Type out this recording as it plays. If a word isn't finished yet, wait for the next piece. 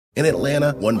In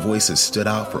Atlanta, one voice has stood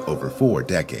out for over 4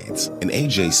 decades. An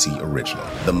AJC original,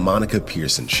 The Monica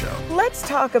Pearson Show. Let's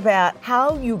talk about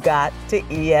how you got to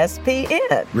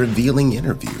ESPN. Revealing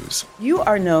interviews. You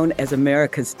are known as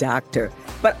America's doctor,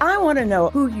 but I want to know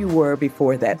who you were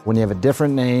before that. When you have a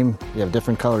different name, you have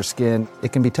different color skin,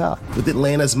 it can be tough. With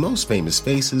Atlanta's most famous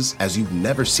faces as you've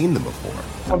never seen them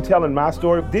before. I'm telling my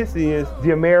story. This is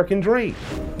the American dream.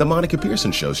 The Monica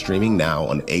Pearson Show, streaming now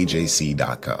on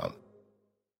AJC.com.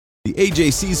 The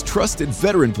AJC's trusted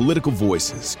veteran political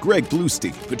voices, Greg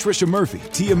Bluestein, Patricia Murphy,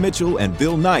 Tia Mitchell, and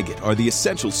Bill Nygut, are the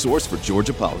essential source for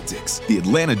Georgia politics. The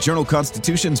Atlanta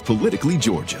Journal-Constitution's Politically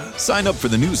Georgia. Sign up for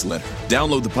the newsletter,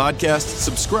 download the podcast,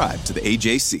 subscribe to the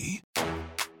AJC.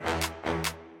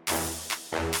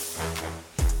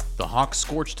 The Hawks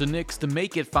scorched the Knicks to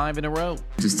make it 5 in a row.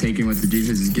 Just taking what the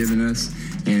defense has given us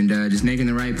and just making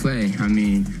the right play. I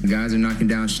mean, the guys are knocking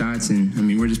down shots, and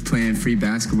we're just playing free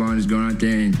basketball and just going out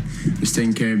there and just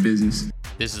taking care of business.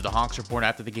 This is the Hawks report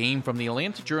after the game from the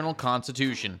Atlanta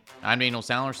Journal-Constitution. I'm Daniel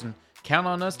Sallerson. Count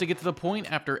on us to get to the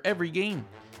point after every game.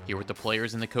 Hear what the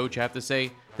players and the coach have to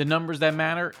say, the numbers that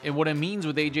matter, and what it means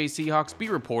with AJC Hawks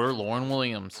beat reporter Lauren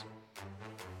Williams.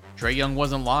 Trae Young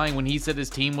wasn't lying when he said his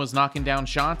team was knocking down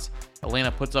shots.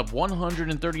 Atlanta puts up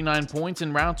 139 points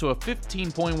en route to a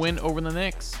 15-point win over the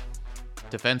Knicks.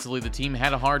 Defensively, the team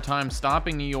had a hard time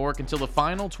stopping New York until the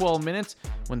final 12 minutes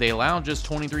when they allowed just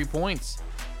 23 points.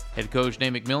 Head coach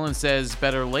Nate McMillan says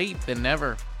better late than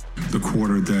never. The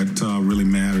quarter that really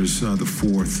matters, the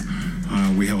fourth,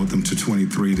 we held them to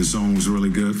 23. The zone was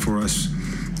really good for us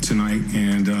tonight,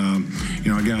 and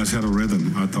our guys had a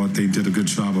rhythm. I thought they did a good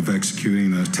job of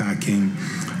executing, attacking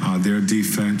their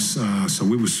defense. So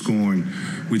we were scoring.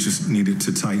 We just needed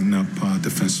to tighten up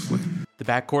defensively. The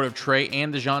backcourt of Trae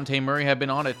and DeJounte Murray have been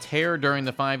on a tear during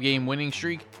the 5-game winning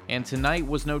streak, and tonight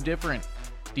was no different.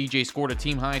 DJ scored a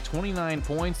team-high 29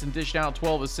 points and dished out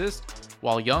 12 assists,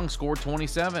 while Young scored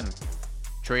 27.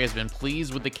 Trae has been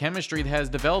pleased with the chemistry that has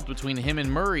developed between him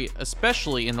and Murray,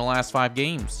 especially in the last 5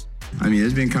 games.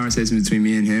 There's been conversation between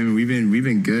me and him, and we've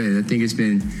been good. I think it's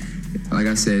been, like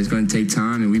I said, it's going to take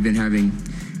time, and we've been having,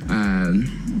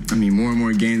 more and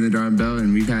more games under our belt,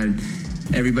 and we've had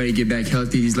everybody get back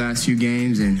healthy these last few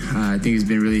games, and I think it's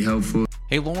been really helpful.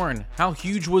 Hey Lauren, how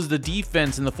huge was the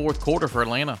defense in the fourth quarter for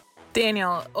Atlanta?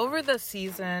 Daniel, over the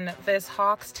season, this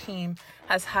Hawks team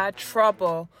has had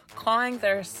trouble clawing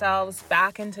themselves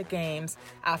back into games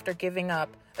after giving up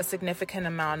a significant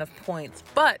amount of points.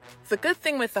 But the good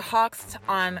thing with the Hawks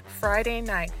on Friday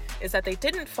night is that they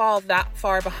didn't fall that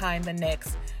far behind the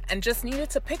Knicks and just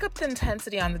needed to pick up the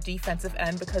intensity on the defensive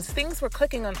end because things were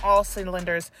clicking on all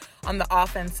cylinders on the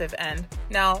offensive end.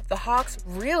 Now, the Hawks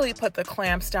really put the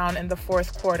clamps down in the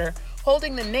fourth quarter,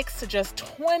 holding the Knicks to just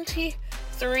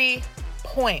 23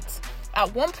 points.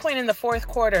 At one point in the fourth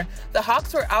quarter, the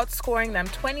Hawks were outscoring them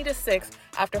 20-6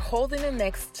 after holding the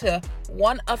Knicks to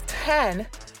 1 of 10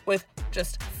 with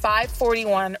just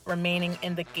 5:41 remaining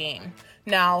in the game.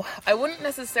 Now, I wouldn't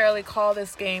necessarily call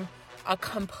this game a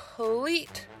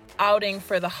complete outing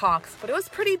for the Hawks, but it was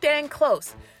pretty dang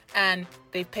close, and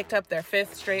they picked up their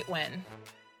 5th straight win.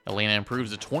 Atlanta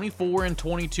improves to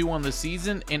 24-22 on the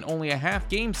season, and only a half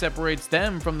game separates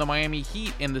them from the Miami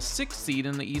Heat and the 6th seed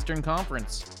in the Eastern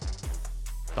Conference.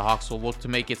 The Hawks will look to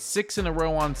make it 6 in a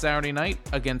row on Saturday night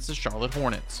against the Charlotte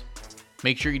Hornets.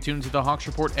 Make sure you tune into the Hawks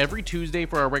Report every Tuesday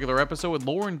for our regular episode with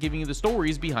Lauren giving you the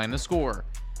stories behind the score.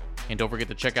 And don't forget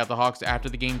to check out the Hawks after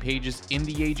the game pages in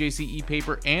the AJC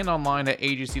e-paper and online at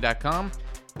AJC.com,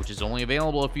 which is only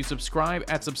available if you subscribe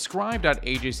at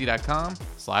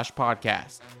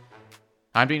subscribe.ajc.com/podcast.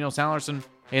 I'm Daniel Sallerson,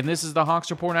 and this is the Hawks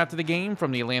Report after the game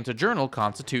from the Atlanta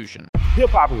Journal-Constitution.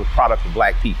 Hip-hop is a product of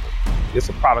black people. It's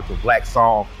a product of black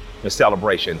song and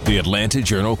celebration. The Atlanta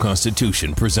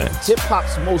Journal-Constitution presents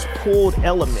hip-hop's most pulled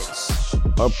elements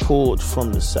are pulled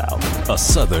from the South. A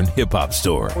Southern hip-hop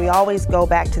story. We always go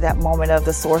back to that moment of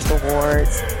the Source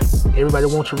Awards. Everybody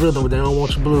wants your rhythm, but they don't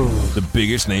want your blues. The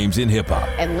biggest names in hip-hop.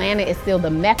 Atlanta is still the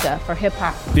mecca for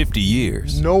hip-hop. 50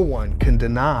 years. No one can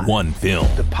deny one film.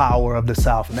 The power of the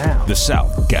South now. The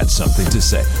South got something to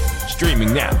say.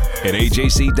 Streaming now at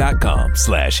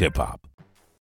AJC.com/hiphop.